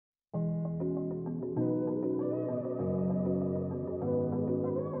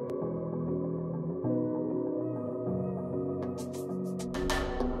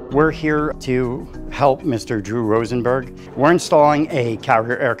We're here to help Mr. Drew Rosenberg. We're installing a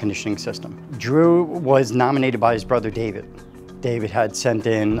Carrier air conditioning system. Drew was nominated by his brother David. David had sent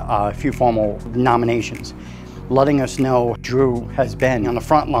in a few formal nominations, letting us know Drew has been on the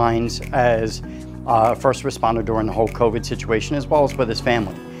front lines as a first responder during the whole COVID situation, as well as with his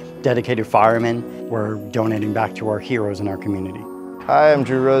family. Dedicated firemen. We're donating back to our heroes in our community. Hi, I'm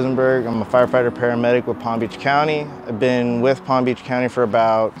Drew Rosenberg. I'm a firefighter paramedic with Palm Beach County. I've been with Palm Beach County for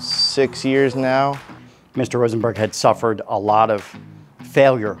about 6 years now. Mr. Rosenberg had suffered a lot of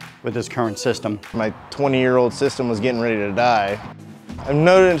failure with his current system. My 20-year-old system was getting ready to die. I've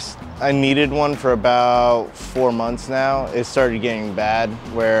noticed I needed one for about 4 months now. It started getting bad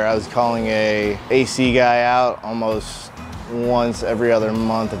where I was calling a AC guy out almost once every other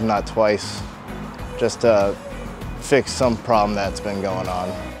month, if not twice, just to fix some problem that's been going on.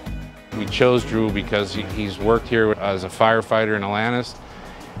 We chose Drew because he's worked here as a firefighter in Atlantis.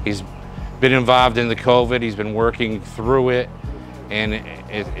 He's been involved in the COVID, he's been working through it, and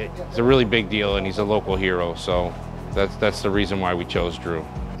it's a really big deal, and he's a local hero, so that's the reason why we chose Drew.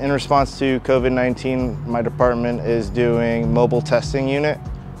 In response to COVID-19, my department is doing mobile testing unit,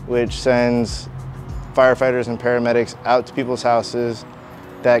 which sends firefighters and paramedics out to people's houses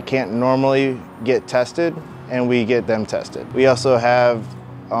that can't normally get tested, and we get them tested. We also have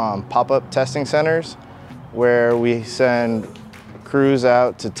pop-up testing centers where we send crews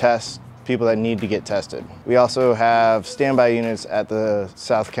out to test people that need to get tested. We also have standby units at the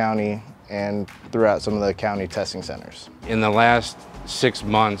South County and throughout some of the county testing centers. In the last 6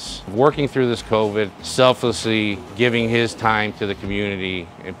 months, working through this COVID, selflessly giving his time to the community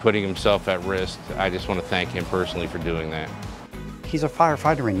and putting himself at risk, I just want to thank him personally for doing that. He's a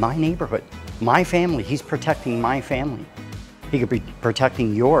firefighter in my neighborhood. My family, he's protecting my family. He could be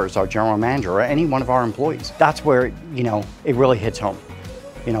protecting yours, our general manager, or any one of our employees. That's where, it really hits home,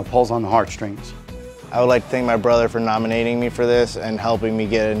 pulls on the heartstrings. I would like to thank my brother for nominating me for this and helping me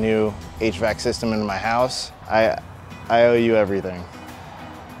get a new HVAC system into my house. I owe you everything.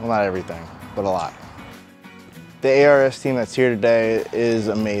 Well, not everything, but a lot. The ARS team that's here today is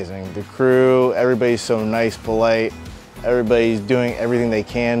amazing. The crew, everybody's so nice, polite. Everybody's doing everything they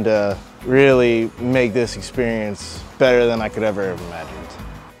can to really make this experience better than I could ever have imagined.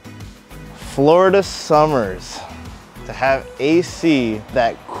 Florida summers, to have AC,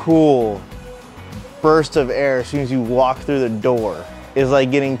 that cool burst of air as soon as you walk through the door, is like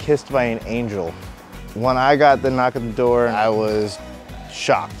getting kissed by an angel. When I got the knock at the door, I was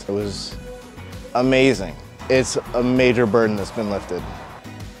shocked. It was amazing. It's a major burden that's been lifted.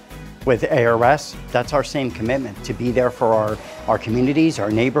 With ARS, that's our same commitment, to be there for our communities,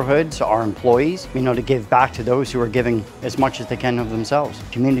 our neighborhoods, our employees, to give back to those who are giving as much as they can of themselves.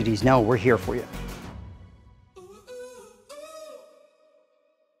 Communities know we're here for you.